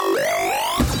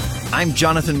I'm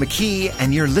Jonathan McKee,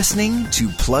 and you're listening to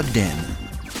Plugged In.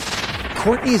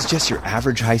 Courtney is just your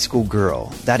average high school girl.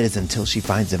 That is until she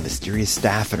finds a mysterious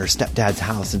staff in her stepdad's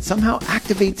house and somehow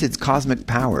activates its cosmic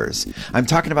powers. I'm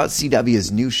talking about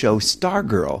CW's new show,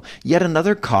 Stargirl, yet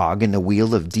another cog in the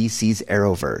wheel of DC's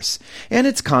Arrowverse. And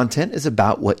its content is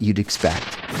about what you'd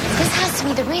expect. This has to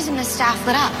be the reason the staff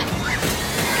lit up.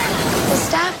 The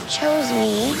staff chose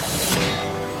me,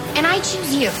 and I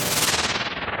choose you.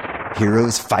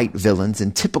 Heroes fight villains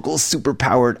in typical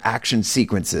superpowered action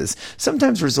sequences,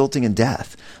 sometimes resulting in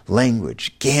death.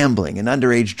 Language, gambling, and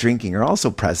underage drinking are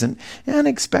also present, and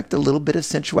expect a little bit of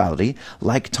sensuality,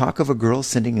 like talk of a girl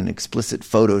sending an explicit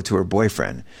photo to her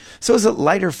boyfriend. So is it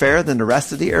lighter fare than the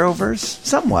rest of the Arrowverse?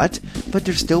 Somewhat, but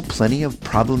there's still plenty of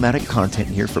problematic content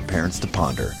here for parents to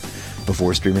ponder.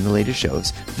 Before streaming the latest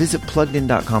shows, visit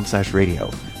pluggedin.com/radio.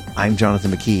 I'm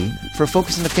Jonathan McKee for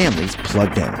Focus on the Family's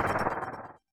Plugged In.